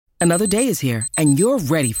Another day is here, and you're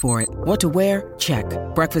ready for it. What to wear? Check.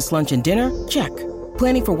 Breakfast, lunch, and dinner? Check.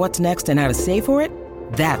 Planning for what's next and how to save for it?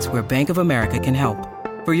 That's where Bank of America can help.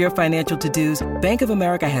 For your financial to-dos, Bank of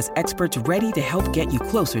America has experts ready to help get you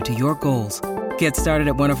closer to your goals. Get started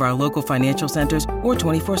at one of our local financial centers or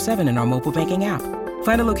 24/7 in our mobile banking app.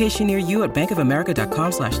 Find a location near you at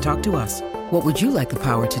bankofamerica.com/talktous. What would you like the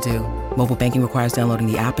power to do? Mobile banking requires downloading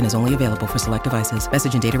the app and is only available for select devices.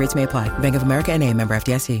 Message and data rates may apply. Bank of America N.A., member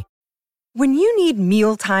FDIC. When you need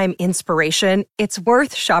mealtime inspiration, it's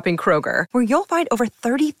worth shopping Kroger, where you'll find over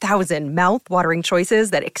 30,000 mouth-watering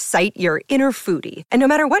choices that excite your inner foodie. And no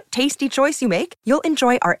matter what tasty choice you make, you'll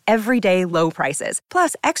enjoy our everyday low prices,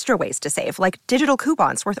 plus extra ways to save, like digital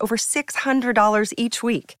coupons worth over $600 each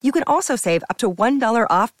week. You can also save up to $1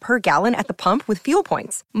 off per gallon at the pump with fuel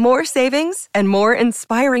points. More savings and more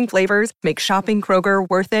inspiring flavors make shopping Kroger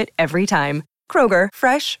worth it every time. Kroger,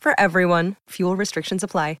 fresh for everyone. Fuel restrictions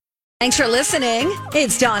apply. Thanks for listening.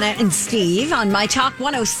 It's Donna and Steve on My Talk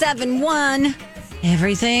 107.1.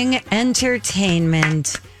 Everything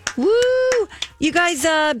Entertainment. Woo! You guys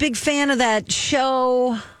a big fan of that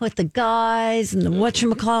show with the guys and the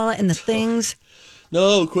whatchamacallit and the things?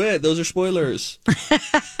 No, quit. Those are spoilers.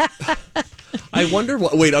 I wonder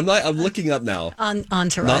what... Wait, I'm looking up now.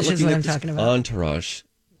 Entourage is what I'm talking about. Entourage.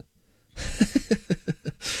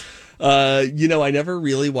 I never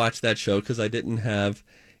really watched that show because I didn't have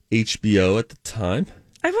HBO at the time.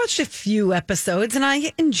 I watched a few episodes and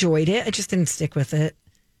I enjoyed it. I just didn't stick with it.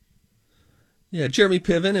 Yeah, Jeremy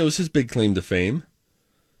Piven, it was his big claim to fame.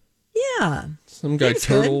 Yeah. Some guy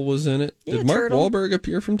Turtle was in it. Yeah, Did Mark Turtle. Wahlberg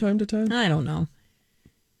appear from time to time? I don't know.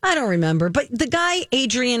 I don't remember. But the guy,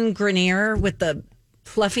 Adrian Grenier, with the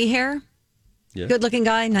fluffy hair, good looking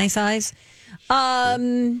guy, nice eyes.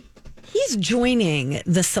 He's joining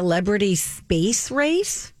the celebrity space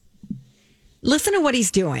race. Listen to what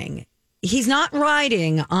he's doing. He's not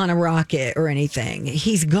riding on a rocket or anything.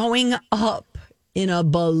 He's going up in a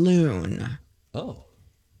balloon. Oh.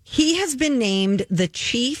 He has been named the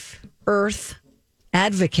chief Earth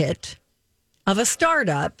advocate of a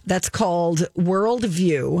startup that's called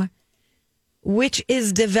Worldview, which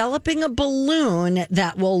is developing a balloon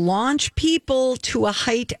that will launch people to a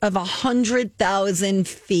height of 100,000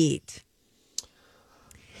 feet.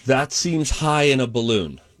 That seems high in a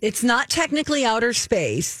balloon. It's not technically outer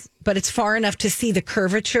space, but it's far enough to see the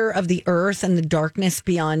curvature of the Earth and the darkness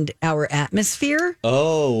beyond our atmosphere.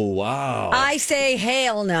 Oh, wow. I say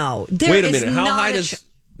hell no. Wait a minute. How high does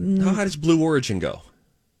Blue Origin go?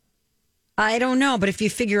 I don't know, but if you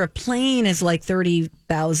figure a plane is like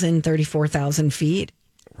 30,000, 34,000 feet.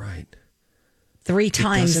 Right. Three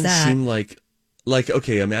times it that. seem like,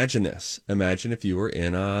 okay, imagine this. Imagine if you were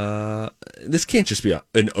in this can't just be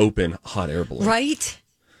an open hot air balloon. Right?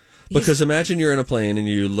 Because imagine you're in a plane and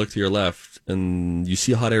you look to your left and you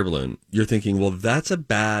see a hot air balloon. You're thinking, well, that's a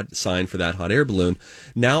bad sign for that hot air balloon.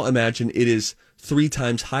 Now imagine it is 3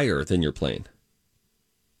 times higher than your plane.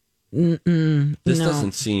 This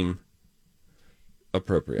doesn't seem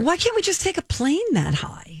appropriate. Why can't we just take a plane that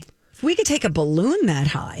high? If we could take a balloon that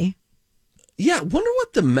high. Yeah, wonder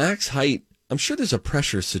what the max height. I'm sure there's a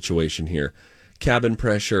pressure situation here. Cabin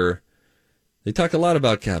pressure. They talk a lot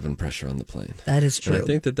about cabin pressure on the plane. That is true. And I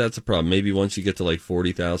think that's a problem. Maybe once you get to like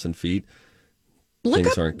 40,000 feet,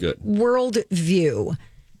 things aren't good. Worldview.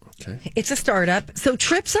 Okay. It's a startup. So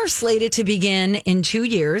trips are slated to begin in 2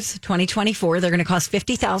 years, 2024. They're going to cost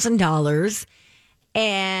 $50,000.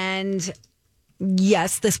 And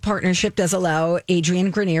yes, this partnership does allow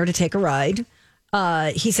Adrian Grenier to take a ride.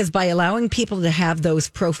 He says by allowing people to have those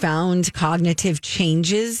profound cognitive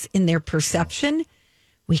changes in their perception,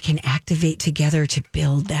 we can activate together to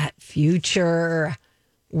build that future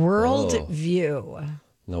worldview.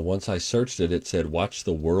 Now, once I searched it, it said, watch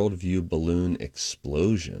the Worldview balloon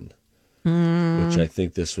explosion, which I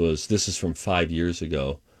think this is from 5 years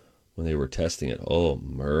ago when they were testing it. Oh,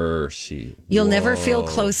 mercy. You'll never feel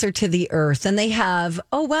closer to the Earth. And they have,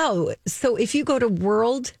 oh, wow. So if you go to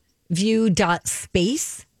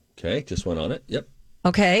worldview.space. Okay, just went on it. Yep.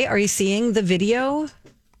 Okay, are you seeing the video?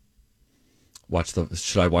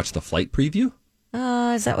 Should I watch the flight preview?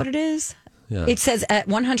 Is that what it is? Yeah. It says at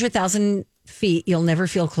 100,000 feet, you'll never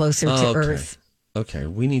feel closer to Earth. Okay,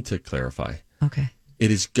 we need to clarify. Okay. It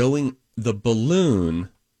is the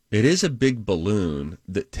balloon, it is a big balloon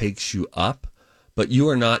that takes you up, but you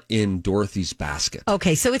are not in Dorothy's basket.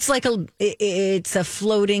 Okay, so it's like it's a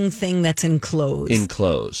floating thing that's enclosed.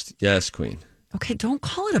 Enclosed. Yes, Queen. Okay, don't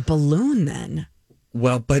call it a balloon then.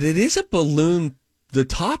 Well, but it is a balloon. The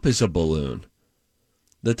top is a balloon.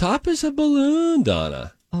 The top is a balloon,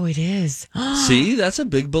 Donna. Oh, it is. See, that's a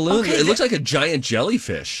big balloon. Okay, it looks like a giant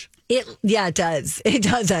jellyfish. It does. It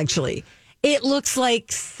does, actually. It looks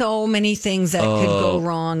like so many things that could go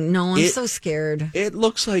wrong. No, I'm so scared. It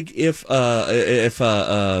looks like if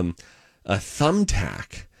a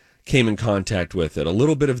thumbtack came in contact with it, a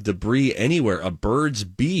little bit of debris anywhere, a bird's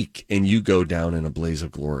beak, and you go down in a blaze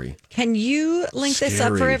of glory. Can you link this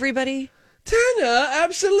up for everybody? Tana,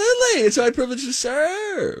 absolutely. It's my privilege to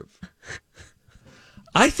serve.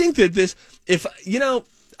 I think that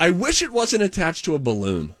I wish it wasn't attached to a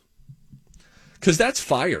balloon, because that's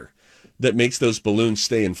fire that makes those balloons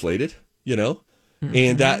stay inflated, Mm-hmm.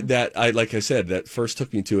 And like I said, that first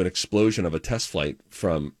took me to an explosion of a test flight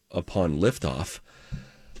upon liftoff.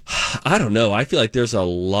 I don't know. I feel like there's a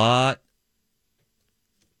lot.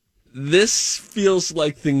 This feels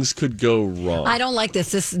like things could go wrong. I don't like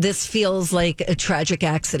this. This feels like a tragic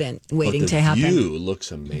accident waiting to happen. The view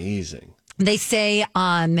looks amazing. They say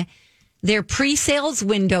their pre-sales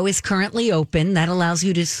window is currently open. That allows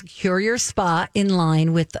you to secure your spot in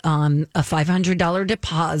line with a $500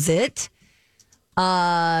 deposit.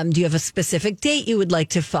 Do you have a specific date you would like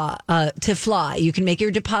to fly? You can make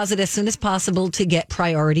your deposit as soon as possible to get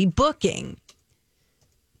priority booking.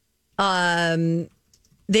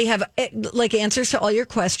 They have answers to all your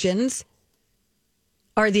questions.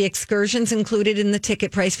 Are the excursions included in the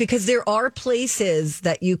ticket price? Because there are places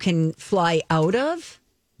that you can fly out of.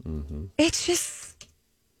 Mm-hmm. It's just,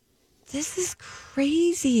 this is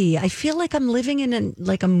crazy. I feel like I'm living in a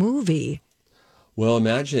movie. Well,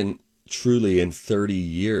 imagine truly in 30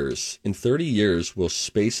 years. In 30 years, will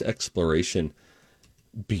space exploration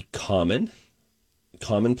be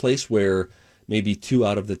commonplace, where maybe 2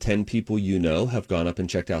 out of the 10 people have gone up and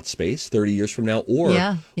checked out space 30 years from now?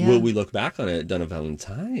 Or will we look back on it, Donna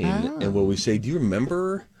Valentine, and will we say, do you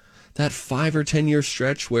remember that 5 or 10 year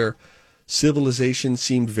stretch where civilization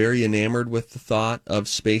seemed very enamored with the thought of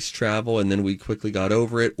space travel, and then we quickly got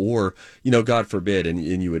over it? Or, God forbid, and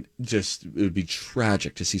it would be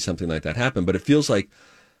tragic to see something like that happen. But it feels like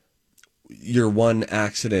you're one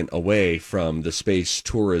accident away from the space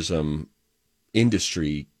tourism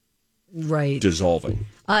industry dissolving.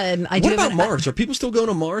 What about Mars? Are people still going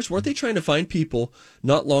to Mars? Weren't they trying to find people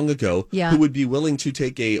not long ago who would be willing to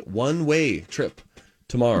take a one-way trip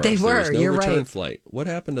to Mars? They were. There was no You're return right. flight. What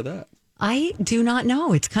happened to that? I do not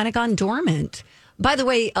know. It's kind of gone dormant. By the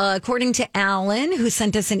way, according to Alan, who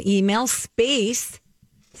sent us an email, space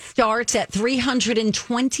starts at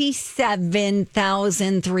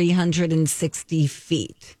 327,360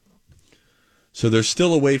 feet. So they're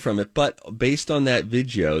still away from it. But based on that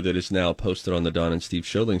video that is now posted on the Don and Steve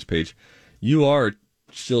Show Links page, you are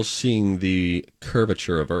still seeing the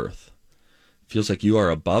curvature of Earth. Feels like you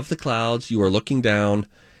are above the clouds. You are looking down.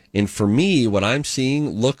 And for me, what I'm seeing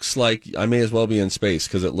looks like I may as well be in space,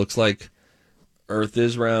 because it looks like Earth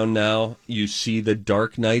is round now. You see the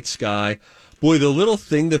dark night sky. Boy, the little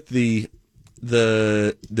thing that the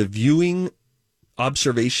viewing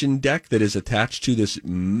observation deck that is attached to this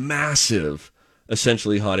massive,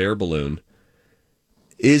 essentially hot air balloon,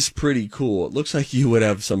 is pretty cool. It looks like you would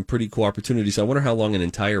have some pretty cool opportunities. I wonder how long an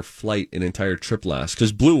entire trip lasts,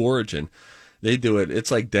 because Blue Origin, they do it.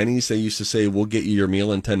 It's like Denny's. They used to say, we'll get you your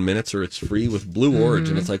meal in 10 minutes or it's free. With Blue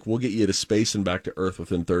Origin, it's like, we'll get you to space and back to Earth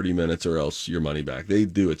within 30 minutes or else your money back. They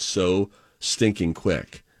do it so stinking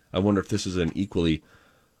quick. I wonder if this is an equally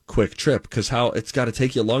quick trip, because how it's got to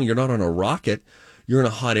take you long. You're not on a rocket. You're in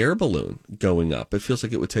a hot air balloon going up. It feels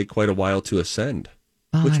like it would take quite a while to ascend,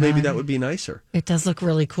 which maybe that would be nicer. It does look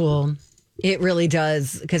really cool. It really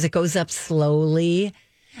does, because it goes up slowly.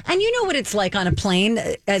 And you know what it's like on a plane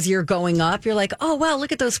as you're going up. You're like, oh, wow,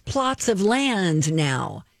 look at those plots of land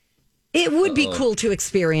now. It would be cool to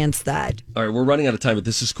experience that. All right, we're running out of time, but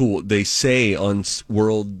this is cool. They say on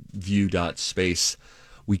worldview.space,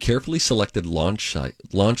 we carefully selected launch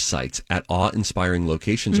sites at awe-inspiring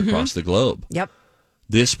locations across the globe. Yep.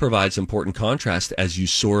 This provides important contrast as you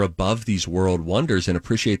soar above these world wonders and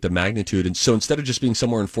appreciate the magnitude. And so instead of just being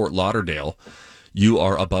somewhere in Fort Lauderdale, you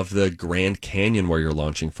are above the Grand Canyon where you're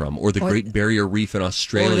launching from, or the Great Barrier Reef in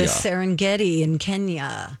Australia. Or the Serengeti in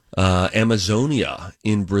Kenya. Amazonia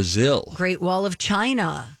in Brazil. Great Wall of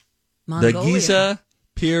China. Mongolia. The Giza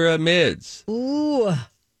Pyramids. Ooh.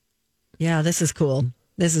 Yeah, this is cool.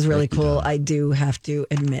 This is really cool. I do have to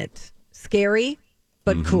admit. Scary,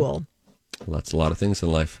 but cool. Well, that's a lot of things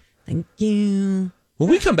in life. Thank you. When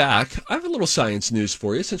we come back, I have a little science news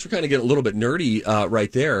for you, since we're kind of getting a little bit nerdy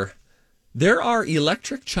right there. There are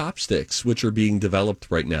electric chopsticks which are being developed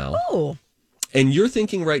right now. Oh. And you're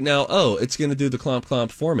thinking right now, oh, it's going to do the clomp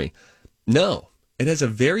clomp for me. No, it has a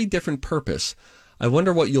very different purpose. I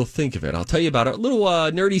wonder what you'll think of it. I'll tell you about it. A little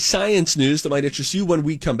nerdy science news that might interest you when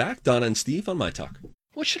we come back. Donna and Steve on My Talk.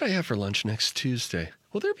 What should I have for lunch next Tuesday?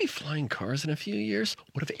 Will there be flying cars in a few years?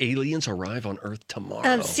 What if aliens arrive on Earth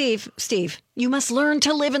tomorrow? Steve, you must learn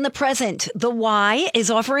to live in the present. The Y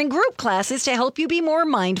is offering group classes to help you be more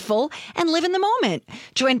mindful and live in the moment.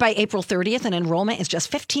 Join by April 30th, and enrollment is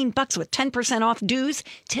just $15 with 10% off dues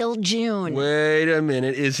till June. Wait a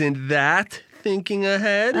minute. Isn't that thinking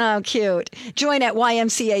ahead? Oh, cute. Join at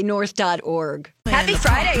ymcanorth.org. Happy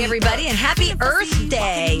Friday, everybody, and happy Earth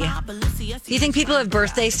Day. Do you think people have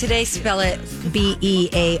birthdays today? Spell it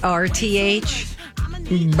B-E-A-R-T-H.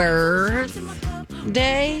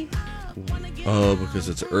 Birthday? Oh, because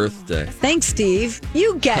it's Earth Day. Thanks, Steve.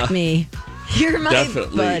 You get me. You're my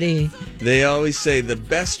Definitely. buddy. They always say the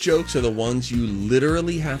best jokes are the ones you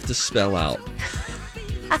literally have to spell out.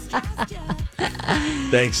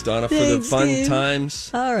 Thanks, Donna, for the fun Steve.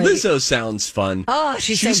 times. All right. Lizzo sounds fun. Oh,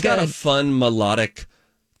 she's so got good. a fun melodic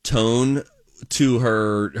tone to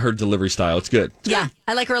her delivery style. It's good. Yeah,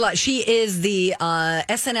 I like her a lot. She is the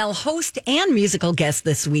SNL host and musical guest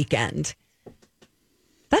this weekend.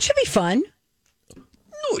 That should be fun.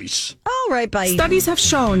 Nice. All right, bye. Studies have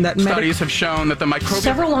shown that the microbial...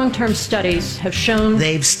 Several long-term studies have shown...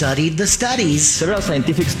 They've studied the studies. Several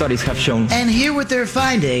scientific studies have shown. And here with their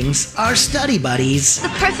findings are study buddies, the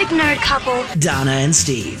perfect nerd couple, Donna and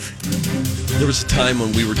Steve. There was a time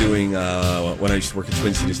when we were doing, when I used to work at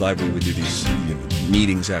Twin Cities Live, we would do these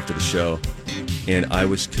meetings after the show, and I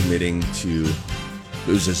was committing to, it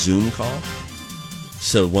was a Zoom call.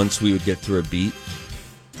 So once we would get through a beat,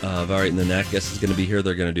 all right, and then that guest is going to be here.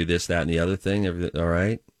 They're going to do this, that, and the other thing. Everything, all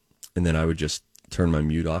right. And then I would just turn my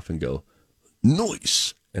mute off and go,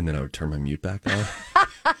 noise. And then I would turn my mute back on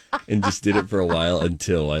and just did it for a while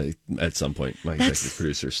until at some point, my executive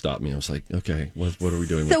producer stopped me. I was like, okay, what are we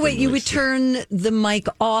doing? So wait, you would turn the mic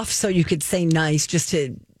off so you could say nice just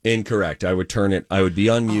to... Incorrect. I would turn it, I would be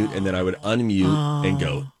on mute, and then I would unmute and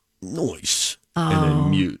go, noise, and then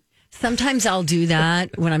mute. Sometimes I'll do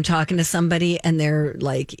that when I'm talking to somebody and they're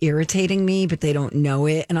like irritating me, but they don't know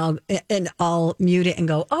it, and I'll mute it and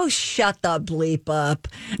go, "Oh, shut the bleep up."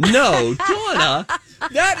 No, Donna,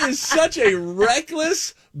 that is such a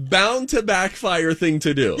reckless, bound to backfire thing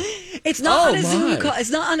to do. It's not on a Zoom call. It's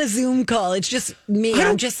not on a Zoom call. It's just me.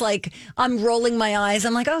 I'm just like, I'm rolling my eyes.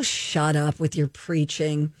 I'm like, "Oh, shut up with your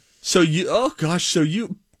preaching." So you.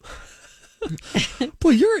 Boy,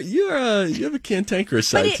 you have a cantankerous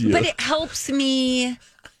side to you. But it helps me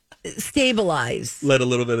stabilize. Let a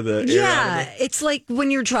little bit of the air out of it. It's like when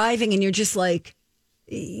you're driving and you're just like,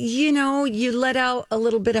 you let out a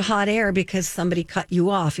little bit of hot air because somebody cut you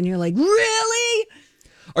off, and you're like, really?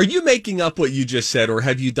 Are you making up what you just said, or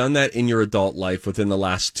have you done that in your adult life within the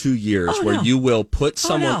last 2 years, where you will put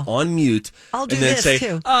someone on mute I'll do and then this say,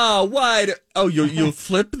 too. "Oh, why? You'll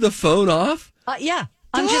flip the phone off?" Yeah.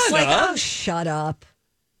 I'm just like, oh, shut up.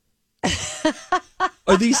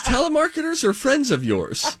 Are these telemarketers or friends of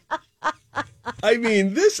yours? I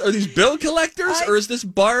mean, are these bill collectors, or is this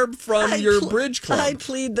Barb from your bridge club? I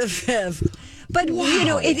plead the fifth. But,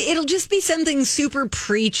 it'll just be something super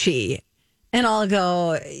preachy. And I'll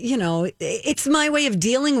go, it's my way of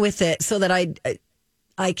dealing with it so that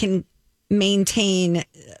I can maintain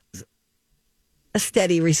a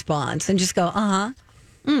steady response and just go,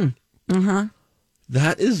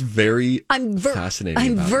 That is very fascinating.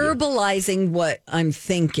 I'm about verbalizing what I'm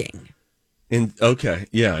thinking. And okay,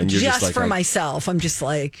 yeah, and you're just like, for myself. I'm just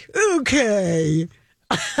like, okay.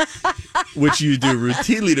 Which you do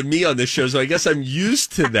routinely to me on this show, so I guess I'm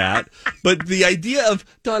used to that. But the idea of,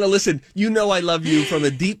 Donna, listen, I love you from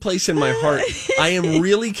a deep place in my heart. I am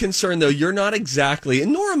really concerned, though. You're not exactly,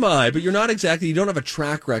 and nor am I, but you don't have a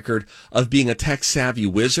track record of being a tech-savvy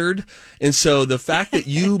wizard. And so the fact that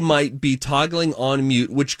you might be toggling on mute,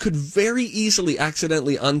 which could very easily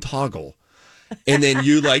accidentally untoggle, and then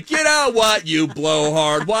you like, you know what, you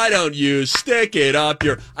blowhard, why don't you stick it up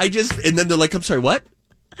your... and then they're like, I'm sorry, what?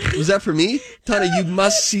 Was that for me? Donna, you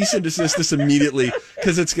must cease and desist this immediately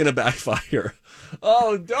because it's going to backfire.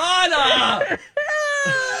 Oh, Donna!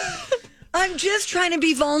 I'm just trying to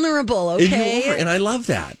be vulnerable, okay? And I love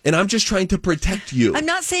that. And I'm just trying to protect you. I'm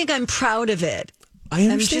not saying I'm proud of it. I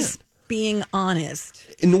understand. I'm just being honest.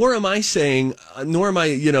 Nor am I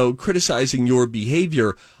criticizing your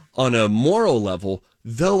behavior on a moral level,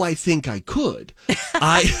 though I think I could.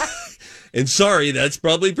 And sorry, that's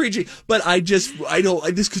probably preachy, but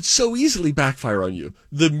this could so easily backfire on you.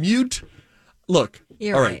 The mute, look,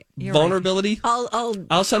 You're all right. right, vulnerability. Right.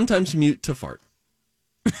 I'll sometimes mute to fart.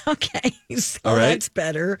 Okay, so all right? That's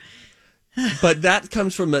better. But that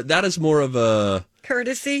comes from that is more of a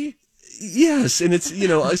courtesy. Yes, and it's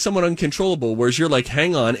somewhat uncontrollable. Whereas you're like,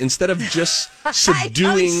 hang on, instead of just subduing. I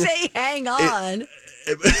don't say hang on.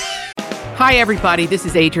 Hi, everybody. This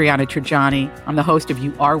is Adriana Trajani. I'm the host of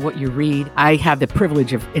You Are What You Read. I have the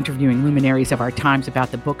privilege of interviewing luminaries of our times about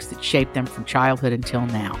the books that shaped them from childhood until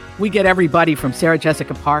now. We get everybody from Sarah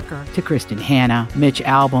Jessica Parker to Kristen Hanna, Mitch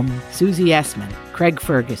Albom, Susie Essman, Craig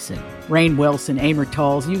Ferguson, Rainn Wilson, Amor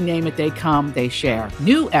Tolls, you name it, they come, they share.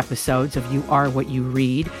 New episodes of You Are What You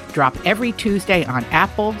Read drop every Tuesday on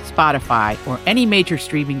Apple, Spotify, or any major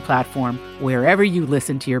streaming platform wherever you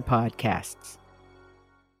listen to your podcasts.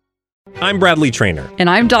 I'm Bradley Trainer. And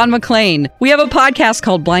I'm Don McClain. We have a podcast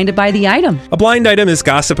called Blinded by the Item. A blind item is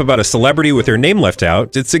gossip about a celebrity with their name left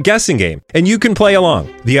out. It's a guessing game, and you can play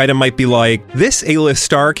along. The item might be like, this A-list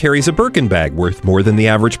star carries a Birkin bag worth more than the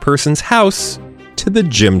average person's house to the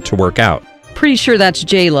gym to work out. Pretty sure that's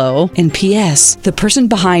J-Lo. And P.S. the person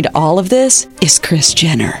behind all of this is Kris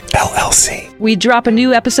Jenner, LLC. We drop a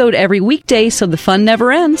new episode every weekday so the fun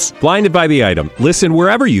never ends. Blinded by the Item. Listen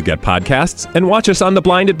wherever you get podcasts and watch us on the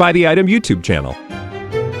Blinded by the Item YouTube channel.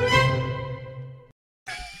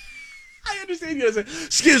 I understand you guys say,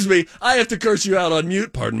 excuse me, I have to curse you out on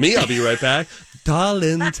mute. Pardon me, I'll be right back.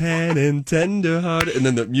 Darling, tan and tenderhearted. And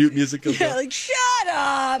then the mute music comes on. Like, shut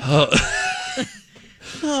up.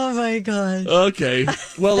 Oh, my God. Okay.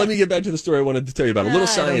 Well, let me get back to the story I wanted to tell you about. A little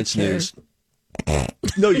science news.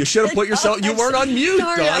 No, you should have put yourself... You weren't on mute,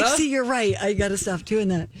 Sorry, Donna. I see, you're right. I got to stop doing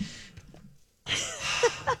that.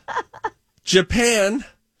 Japan.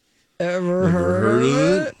 Ever heard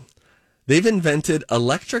of it? They've invented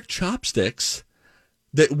electric chopsticks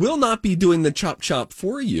that will not be doing the chop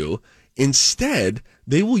for you. Instead,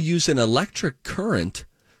 they will use an electric current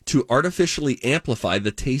to artificially amplify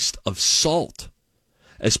the taste of salt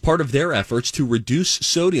as part of their efforts to reduce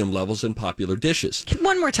sodium levels in popular dishes.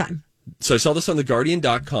 One more time. So I saw this on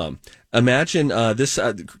theguardian.com. Imagine this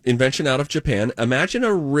invention out of Japan. Imagine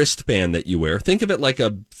a wristband that you wear. Think of it like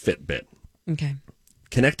a Fitbit. Okay.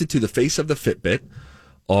 Connected to the face of the Fitbit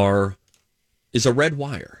is a red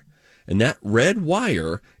wire. And that red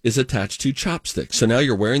wire is attached to chopsticks. So now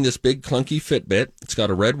you're wearing this big clunky Fitbit. It's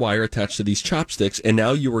got a red wire attached to these chopsticks. And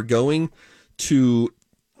now you are going to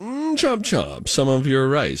chop some of your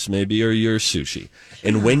rice, maybe, or your sushi.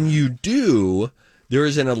 And when you do, there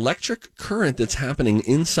is an electric current that's happening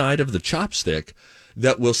inside of the chopstick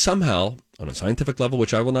that will somehow, on a scientific level,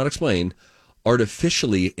 which I will not explain,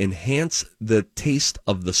 artificially enhance the taste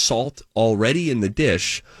of the salt already in the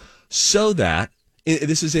dish so that,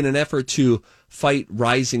 this is in an effort to fight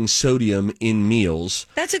rising sodium in meals.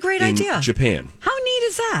 That's a great in idea. Japan. How neat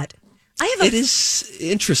is that? It is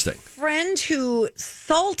interesting. Friend who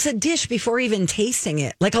salts a dish before even tasting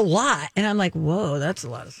it, like a lot. And I'm like, whoa, that's a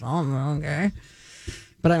lot of salt. Okay.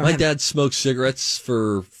 But My dad smoked cigarettes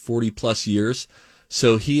for 40 plus years.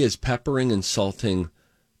 So he is peppering and salting.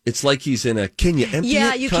 It's like he's in a can you empty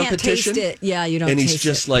it you competition. Can't taste it. Yeah, you don't and taste it. he's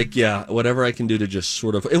just like, whatever I can do to just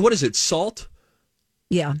sort of. And what is it? Salt?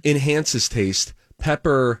 Yeah. Enhances taste.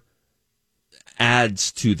 Pepper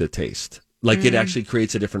adds to the taste. Like it actually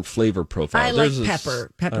creates a different flavor profile. I like pepper.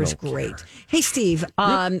 Pepper's great. Care. Hey, Steve,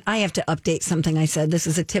 I have to update something I said. This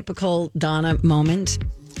is a typical Donna moment.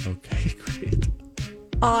 Okay, great.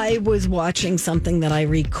 I was watching something that I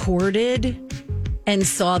recorded and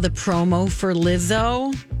saw the promo for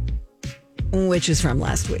Lizzo, which is from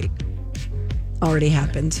last week. Already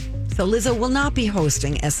happened. So Lizzo will not be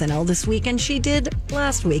hosting SNL this weekend. She did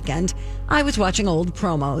last weekend. I was watching old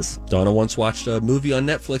promos. Donna once watched a movie on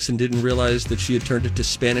Netflix and didn't realize that she had turned it to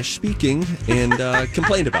Spanish speaking and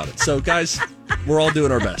complained about it. So, guys, we're all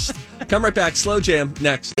doing our best. Come right back. Slow Jam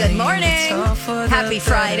next. Good morning. Happy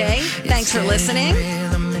Friday. Thanks for listening.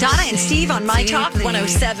 Donna and Steve on My Talk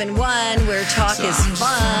 107.1, where talk is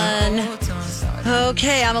fun.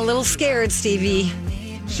 Okay, I'm a little scared, Stevie.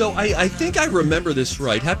 So I think I remember this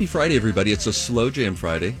right. Happy Friday, everybody. It's a Slow Jam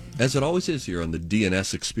Friday, as it always is here on the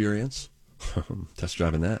DNS Experience. Test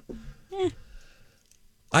driving that.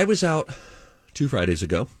 I was out 2 Fridays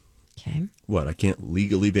ago. Okay. What, I can't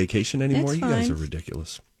legally vacation anymore? That's You guys fine. are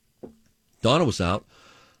ridiculous. Donna was out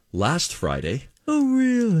last Friday. Oh,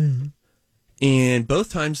 really? And both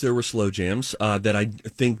times there were slow jams that I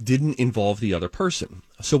think didn't involve the other person.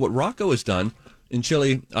 So what Rocco has done in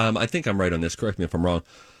Chile, I think I'm right on this, correct me if I'm wrong,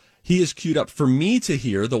 he has queued up for me to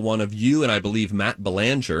hear the one of you and I believe Matt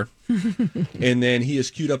Belanger. And then he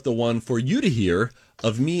has queued up the one for you to hear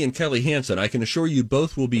of me and Kelly Hansen. I can assure you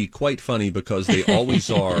both will be quite funny because they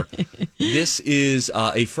always are. This is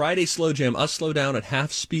a Friday slow jam. Us slow down at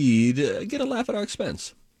half speed. Get a laugh at our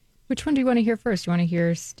expense. Which one do you want to hear first? Do you want to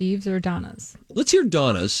hear Steve's or Donna's? Let's hear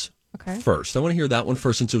Donna's Okay. first. I want to hear that one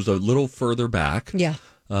first since it was a little further back. Yeah.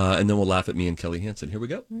 And then we'll laugh at me and Kelly Hansen. Here we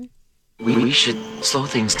go. We should slow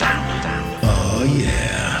things down. Oh,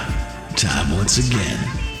 yeah. Time once again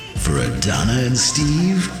for a Donna and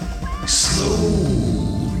Steve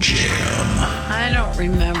Slow Jam. I don't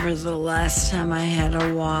remember the last time I had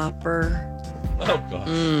a Whopper. Oh, gosh.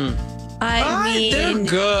 I mean, they're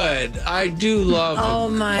good. I do love a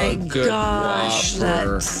good gosh,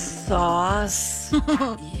 Whopper. that sauce.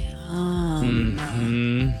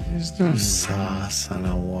 There's no sauce on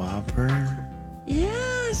a Whopper.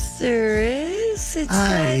 Yes, there is. It's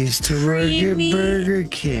I used to work at Burger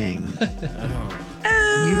King.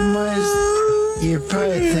 You're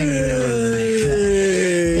probably thinking of a Big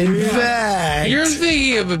Mac. In fact, you're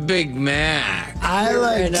thinking of a Big Mac. I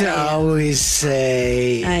like to always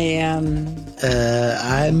say, I am.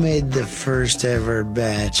 I made the first ever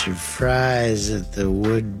batch of fries at the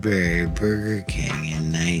Woodbury Burger King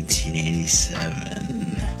in 1987.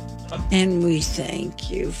 And we thank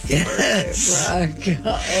you for it,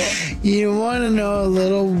 Rocco. You want to know a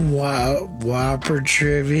little Whopper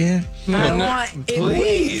trivia? I want,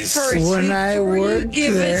 please. When I worked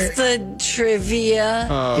give there, us the trivia.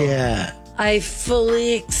 Yeah. I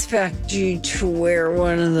fully expect you to wear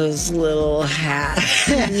one of those little hats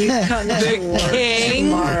when you come to work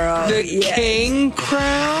tomorrow. The king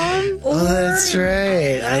crown? Oh, that's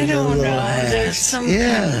right. I don't know. There's some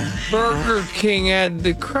kind of Burger King had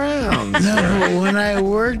the crown. No, but when I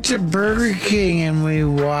worked at Burger King and we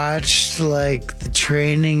watched like the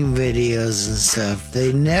training videos and stuff,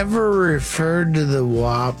 they never referred to the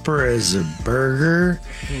Whopper as a burger,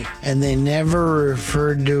 and they never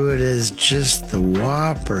referred to it as just the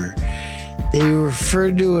Whopper. They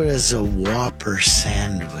referred to it as a Whopper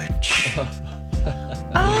sandwich.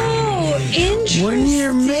 Oh, interesting. When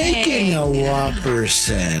you're making a Whopper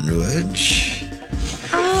sandwich,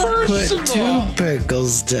 put 2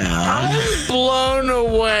 pickles down. I'm blown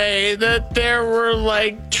away that there were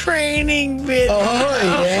like training videos.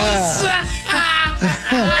 Oh, yeah.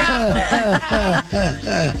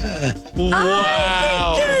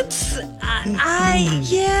 Wow.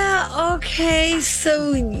 Yeah, okay.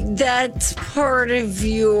 So that's part of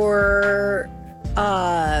your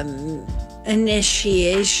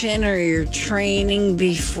initiation or your training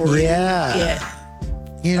before you get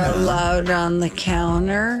allowed on the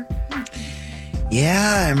counter.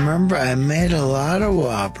 Yeah, I remember I made a lot of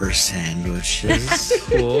Whopper sandwiches.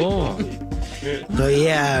 Cool. But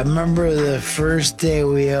yeah, I remember the first day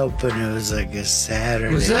we opened, it was like a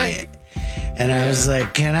Saturday. And I was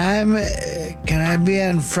like, can I be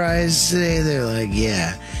on fries today? They're like,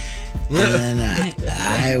 yeah. And then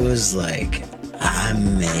I was like,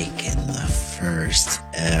 I'm making the first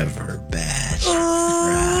ever batch of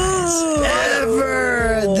fries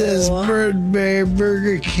ever at this Woodbury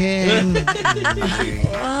Burger King.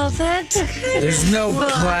 Well, that's good. There's no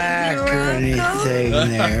plaque or anything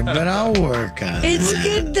there, but I'll work on it. It's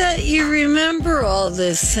good that you remember all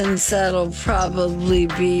this, since that'll probably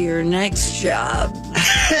be your next job.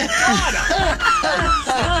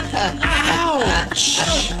 Ouch!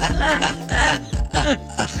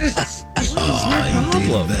 I'm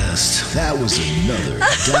Dave Best. That was another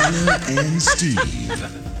Donna and Steve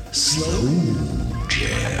Slow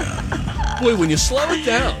Jam. Boy, when you slow it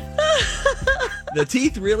down, the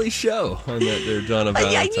teeth really show on that they're done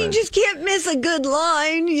about. Yeah, you just can't miss a good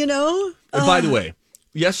line, you know? And by the way,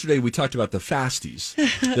 yesterday we talked about the Fasties,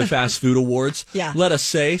 the fast food awards. Yeah. Let us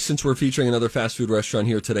say, since we're featuring another fast food restaurant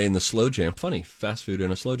here today in the Slow Jam, funny, fast food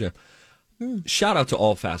in a slow jam. Shout out to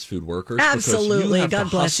all fast food workers. Absolutely. You have God to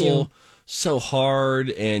bless hustle you. so hard,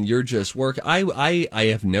 and you're just working. I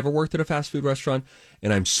have never worked at a fast food restaurant,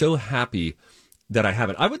 and I'm so happy that I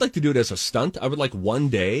haven't. I would like to do it as a stunt. I would like one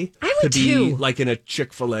day to be like in a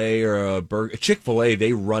Chick-fil-A or a burger. Chick-fil-A,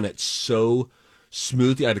 they run it so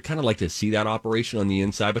smoothly. I'd kind of like to see that operation on the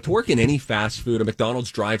inside. But to work in any fast food, a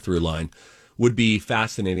McDonald's drive-through line would be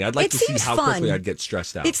fascinating. I'd like to see how quickly I'd get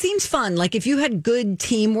stressed out. It seems fun. Like if you had good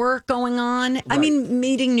teamwork going on, right. I mean,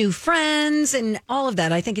 meeting new friends and all of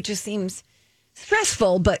that. I think it just seems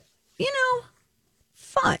stressful, but,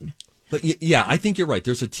 fun. But yeah, I think you're right.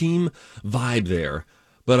 There's a team vibe there.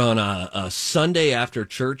 But on a Sunday after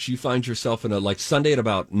church, you find yourself in a Sunday at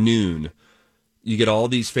about noon. You get all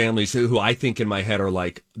these families who I think in my head are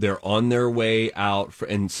like, they're on their way out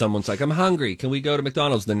and someone's like, I'm hungry. Can we go to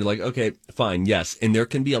McDonald's? Then you're like, okay, fine. Yes. And there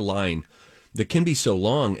can be a line that can be so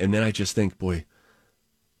long. And then I just think, boy,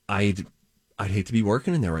 I'd hate to be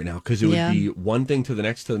working in there right now because it would be one thing to the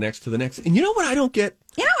next, to the next, to the next. And you know what I don't get?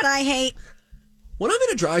 You know what I hate? When I'm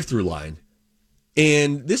in a drive-through line,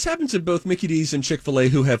 and this happens at both Mickey D's and Chick-fil-A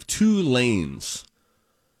who have 2 lanes,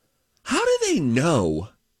 how do they know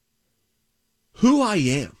who I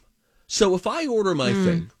am? So if I order my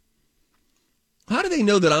thing How do they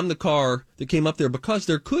know that I'm the car that came up there? Because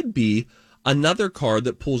there could be another car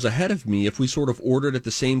that pulls ahead of me if we sort of ordered at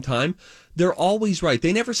the same time. They're always right.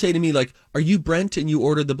 They never say to me, like, are you Brent and you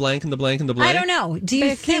ordered the blank and the blank and the blank? I don't know. Do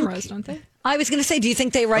you think cameras, don't they? I was going to say, do you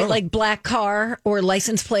think they write like black car or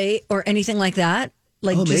license plate or anything like that?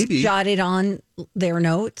 Like just maybe. jotted on their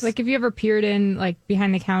notes? Like if you ever peered in like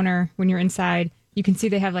behind the counter when you're inside, you can see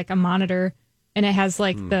they have like a monitor and it has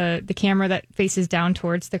like the camera that faces down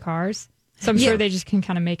towards the cars. So I'm sure they just can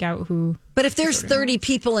kind of make out who. But if there's 30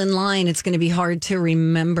 people in line, it's going to be hard to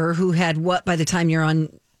remember who had what by the time you're on,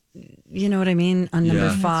 you know what I mean? On number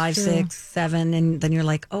 5, 6, 7. And then you're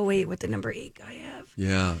like, oh, wait, what did number 8 guy have?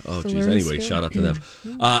 Yeah. Oh, geez. Anyway, shout out to them.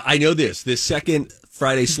 I know this second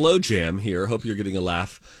Friday Slow Jam here, hope you're getting a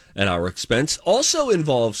laugh at our expense, also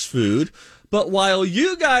involves food. But while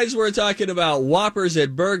you guys were talking about Whoppers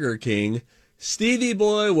at Burger King, Stevie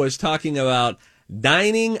Boy was talking about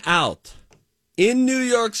dining out in New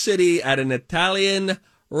York City at an Italian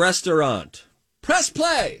restaurant. Press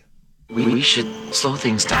play. We should slow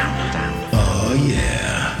things down. Oh,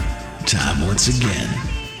 yeah. Time once again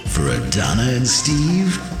for a Donna and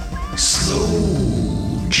Steve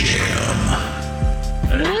Slow Jam.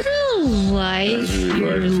 What a life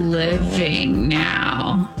you're living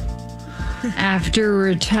now. After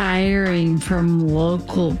retiring from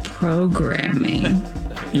local programming.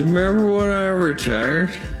 You remember when I retired?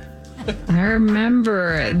 I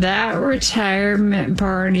remember that retirement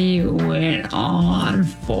party went on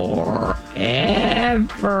forever.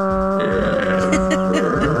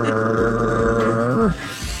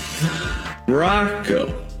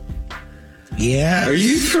 Rocco. Yeah.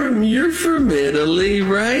 You're from Italy,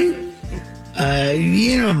 right?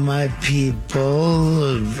 My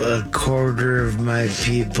people, a quarter of my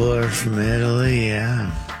people are from Italy,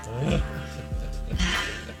 yeah.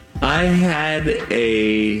 I had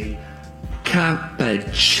a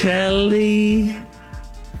capicelli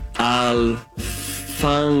al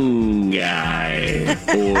fungi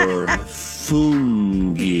or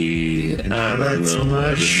fungi. I don't know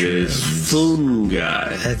what it is.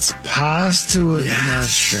 Fungi. That's pasta with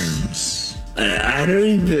mushrooms. I don't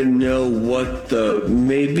even know what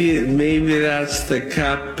maybe that's the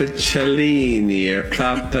cappuccini or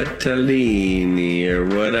capitellini or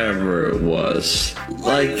whatever it was.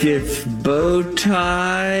 Like if bow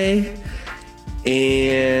tie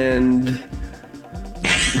and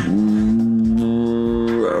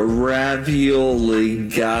ravioli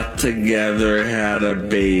got together, had a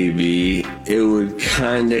baby, it would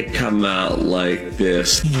kind of come out like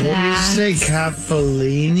this. What did you say,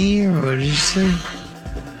 Cappellini, or what did you say?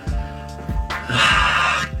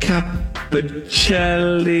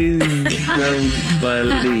 Capicelli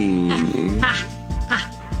Gambellini.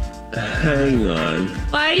 Hang on.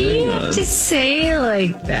 Why do you have to say it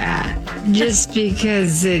like that? Just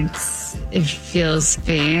because it feels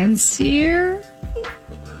fancier?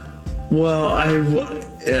 Well,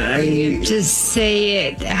 you just say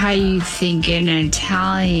it how you think an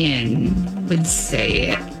Italian would say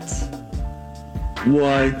it. Well,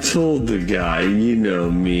 I told the guy, you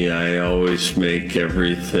know me, I always make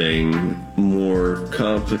everything more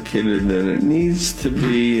complicated than it needs to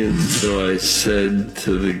be. And so I said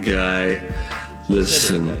to the guy,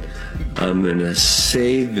 listen, I'm going to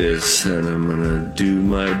say this and I'm going to do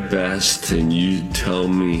my best and you tell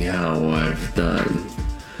me how I've done.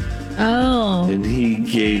 Oh. And he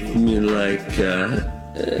gave me like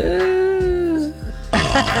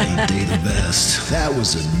Ain't they the best? That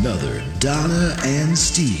was another Donna and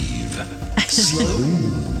Steve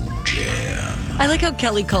Slow Jam. I like how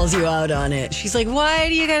Kelly calls you out on it. She's like, why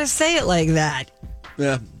do you got to say it like that?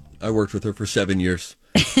 Yeah, I worked with her for 7 years.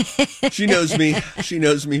 She knows me. She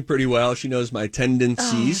knows me pretty well. She knows my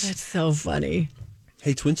tendencies. Oh, that's so funny.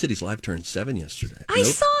 Hey, Twin Cities Live turned 7 yesterday. I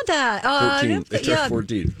saw that. 14. They turned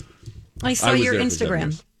 14. I saw your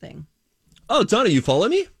Instagram thing. Oh, Donna, you follow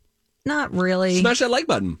me? Not really. Smash that like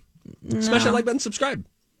button. No. Smash that like button, subscribe.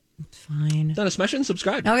 Fine. Donna, smash it and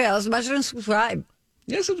subscribe. Okay, I'll smash it and subscribe.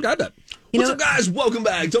 Yeah, subscribe that. What's up, guys? Welcome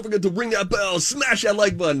back. Don't forget to ring that bell. Smash that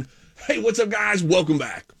like button. Hey, what's up, guys? Welcome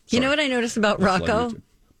back. Sorry. You know what I noticed about Rocco?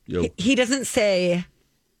 He doesn't say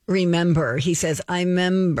remember. He says, I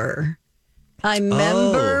remember. I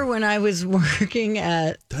remember when I was working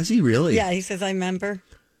at... Does he really? Yeah, he says, I remember.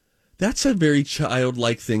 That's a very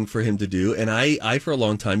childlike thing for him to do. And I, for a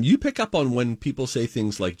long time, you pick up on when people say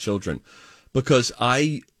things like children. Because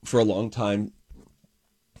I, for a long time,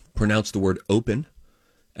 pronounced the word open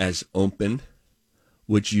as open,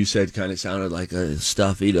 which you said kind of sounded like a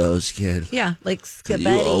Stuffy Nose kid. Yeah, like Could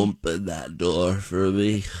Scabetti. you open that door for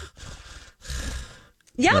me?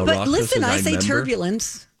 Yeah, now, but Rocco listen, says, I say remember.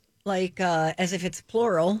 turbulence. like as if it's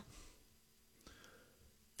plural.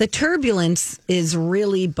 The turbulence is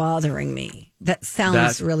really bothering me. That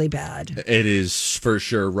sounds really bad. It is for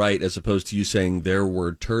sure right, as opposed to you saying there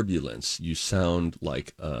were turbulence. You sound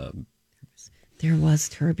like... there was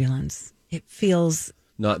turbulence. It feels...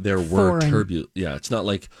 Not there were foreign. turbulence. Yeah, it's not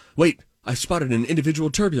like, wait, I spotted an individual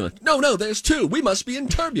turbulence. No, there's two. We must be in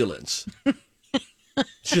turbulence.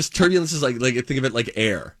 It's just turbulence is like think of it like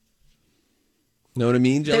air. Know what I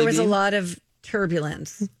mean, Jelly There was Bean? a lot of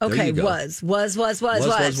turbulence. Okay, you go. was.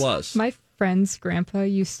 My friend's grandpa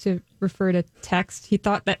used to refer to text. He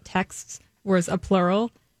thought that texts was a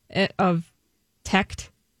plural of techt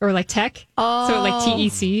or like tech. Oh. So like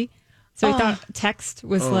TEC. So he thought text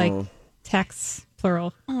was like texts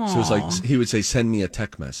plural. So it's like he would say, "Send me a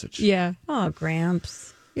tech message." Yeah. Oh,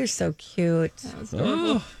 Gramps, you're so cute. That was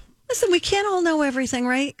adorable. Listen, we can't all know everything,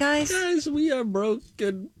 right, guys? Guys, we are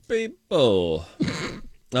broken people.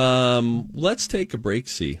 Let's take a break,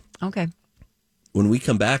 see. Okay. When we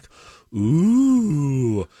come back,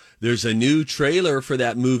 there's a new trailer for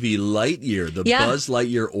that movie Lightyear, the Buzz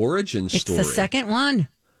Lightyear origin story. It's the second one.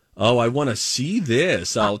 Oh, I want to see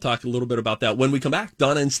this. I'll talk a little bit about that when we come back.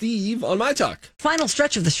 Donna and Steve on My Talk. Final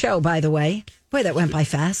stretch of the show, by the way. Boy, that went by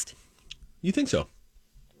fast. You think so?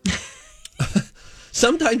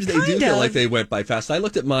 Sometimes they do feel like they went by fast. I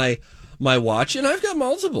looked at my watch, and I've got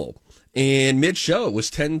multiple. And mid-show, it was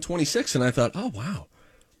 10:26, and I thought, oh, wow.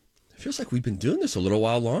 It feels like we've been doing this a little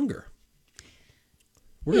while longer.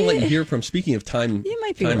 We're going to let you hear from, speaking of time,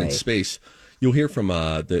 and space, you'll hear from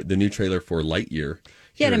the new trailer for Lightyear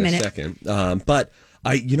here in a second. But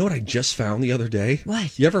you know what I just found the other day?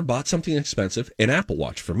 What? You ever bought something expensive? An Apple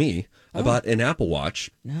Watch for me. I bought an Apple Watch.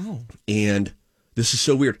 No. And this is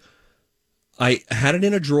so weird. I had it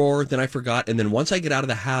in a drawer, then I forgot. And then once I get out of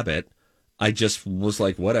the habit, I just was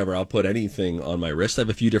like, whatever, I'll put anything on my wrist. I have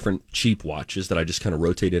a few different cheap watches that I just kind of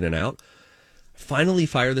rotate in and out. Finally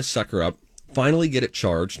fire this sucker up, finally get it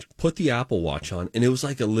charged, put the Apple Watch on, and it was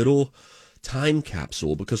like a little time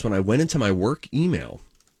capsule because when I went into my work email,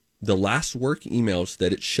 the last work emails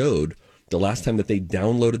that it showed, the last time that they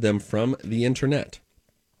downloaded them from the internet,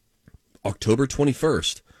 October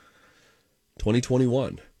 21st,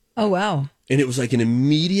 2021. Oh, wow. And it was like I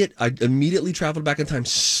immediately traveled back in time.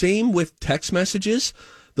 Same with text messages.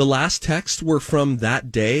 The last texts were from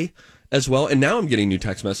that day as well. And now I'm getting new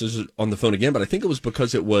text messages on the phone again, but I think it was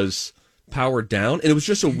because it was powered down. And it was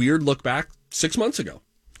just a weird look back 6 months ago.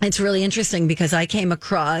 It's really interesting because I came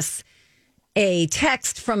across a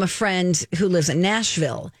text from a friend who lives in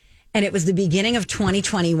Nashville, and it was the beginning of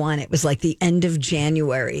 2021. It was like the end of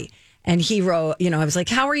January. And he wrote, I was like,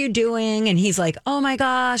 how are you doing? And he's like, oh my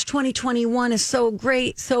gosh, 2021 is so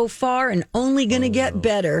great so far and only going to get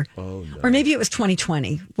better. Oh, no. Or maybe it was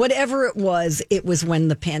 2020. Whatever it was when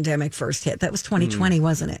the pandemic first hit. That was 2020,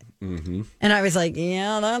 wasn't it? Mm-hmm. And I was like,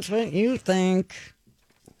 yeah, that's what you think.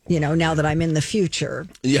 Now that I'm in the future.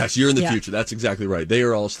 Yes, you're in the future. That's exactly right. They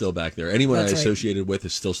are all still back there. Anyone That's I associated with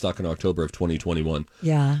is still stuck in October of 2021.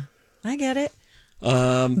 Yeah, I get it.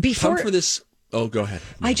 Time for this. Oh, go ahead.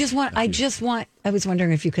 I was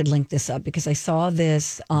wondering if you could link this up because I saw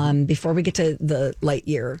this before we get to the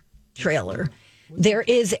Lightyear trailer. There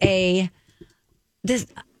is at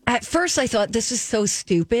first I thought this is so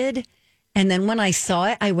stupid. And then when I saw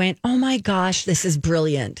it, I went, oh my gosh, this is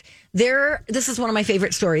brilliant. This is one of my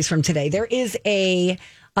favorite stories from today. There is a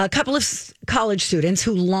couple of college students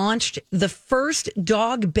who launched the first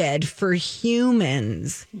dog bed for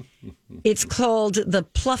humans. It's called the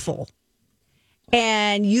Pluffle.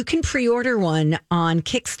 And you can pre-order one on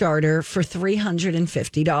Kickstarter for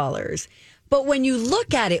 $350. But when you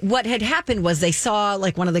look at it, what had happened was they saw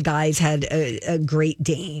like one of the guys had a Great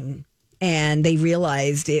Dane. And they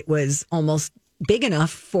realized it was almost big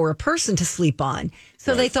enough for a person to sleep on.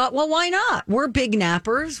 So they thought, well, why not? We're big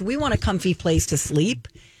nappers. We want a comfy place to sleep.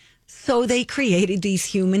 So they created these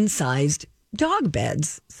human-sized dog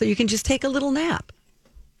beds. So you can just take a little nap.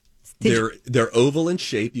 They're oval in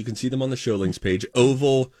shape. You can see them on the show links page.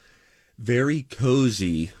 Oval, very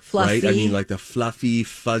cozy. Fluffy. Right? I mean, like the fluffy,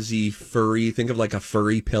 fuzzy, furry. Think of like a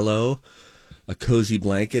furry pillow, a cozy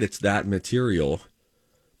blanket. It's that material.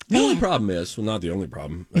 The only problem is, well, not the only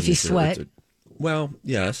problem. If you sweat. Well,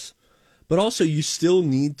 yes. But also you still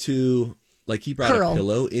need to, like he brought a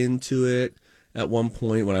pillow into it at one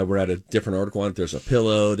point when I read a different article on it. There's a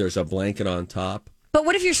pillow, there's a blanket on top. But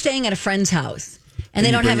what if you're staying at a friend's house and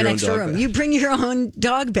they don't have an extra room? You bring your own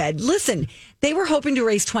dog bed. Listen, they were hoping to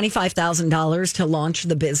raise $25,000 to launch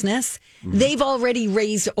the business. Mm-hmm. They've already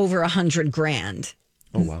raised over $100,000.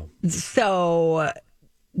 Oh, wow. So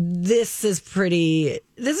this is pretty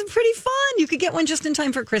fun. You could get one just in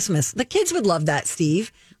time for Christmas. The kids would love that,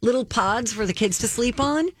 Steve. Little pods for the kids to sleep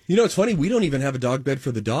on. You know, it's funny. We don't even have a dog bed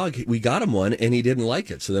for the dog. We got him one, and he didn't like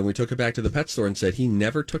it. So then we took it back to the pet store and said he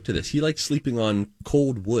never took to this. He likes sleeping on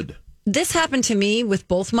cold wood. This happened to me with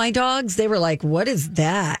both my dogs. They were like, what is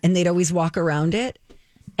that? And they'd always walk around it.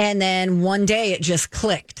 And then one day it just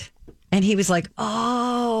clicked. And he was like,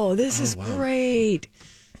 oh, this is great.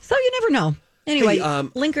 So you never know. Anyway,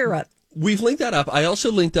 link her up. We've linked that up. I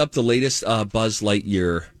also linked up the latest Buzz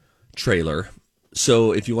Lightyear trailer.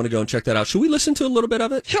 So if you want to go and check that out, should we listen to a little bit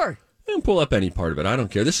of it? Sure. And pull up any part of it. I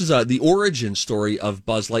don't care. This is the origin story of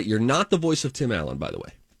Buzz Lightyear, not the voice of Tim Allen, by the way.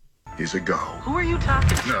 He's a go. Who are you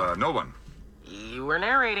talking to? No one. You were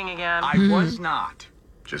narrating again. I was not.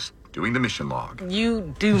 Just doing the mission log.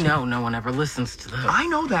 You do know no one ever listens to those. I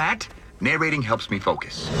know that. Narrating helps me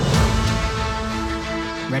focus.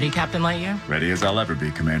 Ready, Captain Lightyear? Ready as I'll ever be,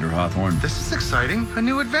 Commander Hawthorne. This is exciting. A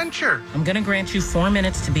new adventure. I'm gonna grant you 4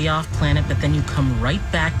 minutes to be off planet, but then you come right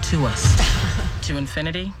back to us. To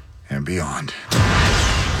infinity. And beyond.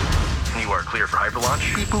 You are clear for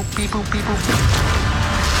hyperlaunch. Beep boop, beep boop, beep boop.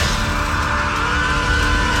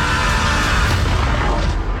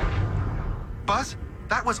 Buzz,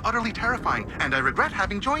 that was utterly terrifying, and I regret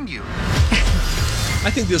having joined you. I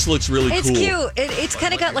think this looks really It's cool. cute. It's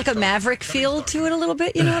kind of got like a Maverick feel to it a little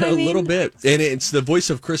bit. You know what I mean? A little bit. And it's the voice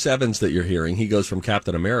of Chris Evans that you're hearing. He goes from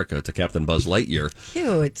Captain America to Captain Buzz Lightyear.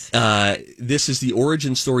 Cute. This is the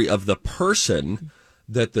origin story of the person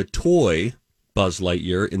that the toy Buzz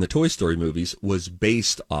Lightyear in the Toy Story movies was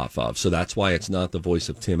based off of. So that's why it's not the voice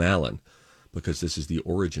of Tim Allen, because this is the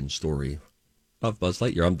origin story of Buzz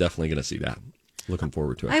Lightyear. I'm definitely going to see that. Looking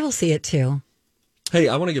forward to it. I will see it too. Hey,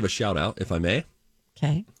 I want to give a shout out, if I may.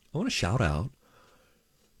 Okay. I want to shout out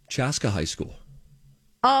Chaska High School.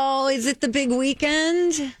 Oh, is it the big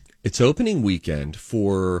weekend? It's opening weekend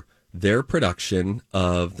for their production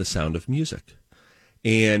of The Sound of Music.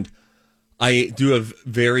 And I do have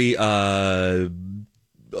very ulterior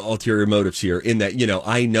motives here in that, you know,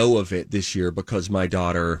 I know of it this year because my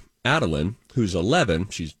daughter, Adeline, who's 11,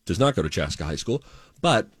 she does not go to Chaska High School,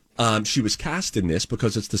 but she was cast in this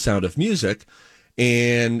because it's The Sound of Music.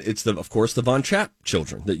 And it's, of course, the Von Trapp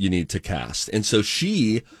children that you need to cast. And so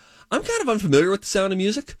I'm kind of unfamiliar with The Sound of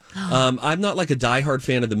Music. I'm not like a diehard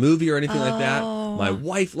fan of the movie or anything like that. My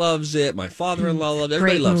wife loves it. My father-in-law loves it.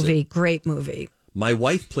 Everybody loves it. Great movie. My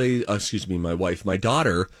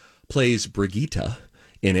daughter plays Brigitte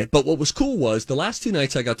in it. But what was cool was the last 2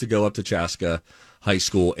 nights I got to go up to Chaska High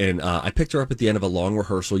School, and I picked her up at the end of a long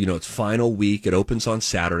rehearsal. You know, it's final week. It opens on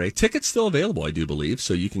Saturday. Tickets still available, I do believe,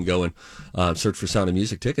 so you can go and search for Sound of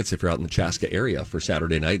Music tickets if you're out in the Chaska area for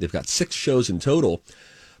Saturday night. They've got 6 shows in total.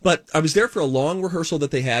 But I was there for a long rehearsal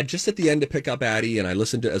that they had just at the end to pick up Addie, and I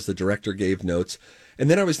listened to as the director gave notes. And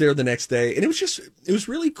then I was there the next day, and it was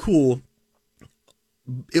really cool.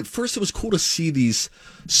 At first, it was cool to see these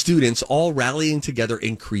students all rallying together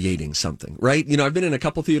and creating something, right? You know, I've been in a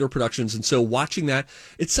couple theater productions, and so watching that,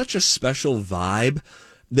 it's such a special vibe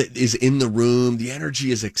that is in the room. The energy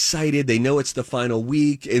is excited. They know it's the final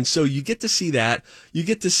week. And so you get to see that. You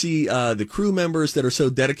get to see the crew members that are so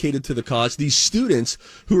dedicated to the cause, these students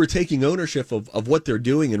who are taking ownership of what they're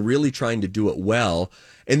doing and really trying to do it well.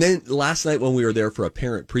 And then last night when we were there for a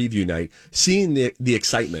parent preview night, seeing the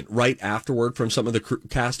excitement right afterward from some of the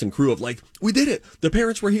cast and crew of like, we did it. The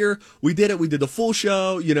parents were here. We did it. We did the full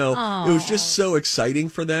show. You know, It was just so exciting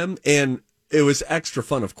for them. And it was extra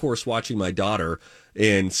fun, of course, watching my daughter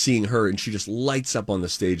and seeing her. And she just lights up on the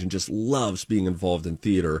stage and just loves being involved in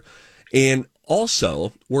theater. And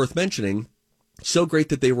also worth mentioning, so great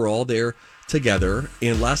that they were all there together.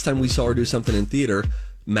 And last time we saw her do something in theater,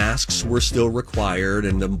 masks were still required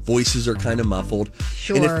and the voices are kind of muffled.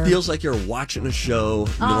 Sure. And it feels like you're watching a show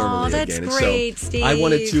normally that's again. Great, and so Steve. I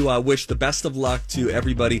wanted to wish the best of luck to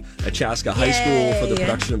everybody at Chaska High School for the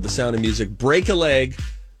production of The Sound of Music. Break a leg.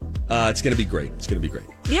 It's going to be great. It's going to be great.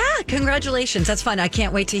 Yeah, congratulations. That's fun. I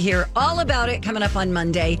can't wait to hear all about it coming up on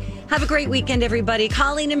Monday. Have a great weekend, everybody.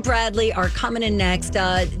 Colleen and Bradley are coming in next.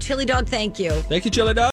 Chili Dog, thank you. Thank you, Chili Dog.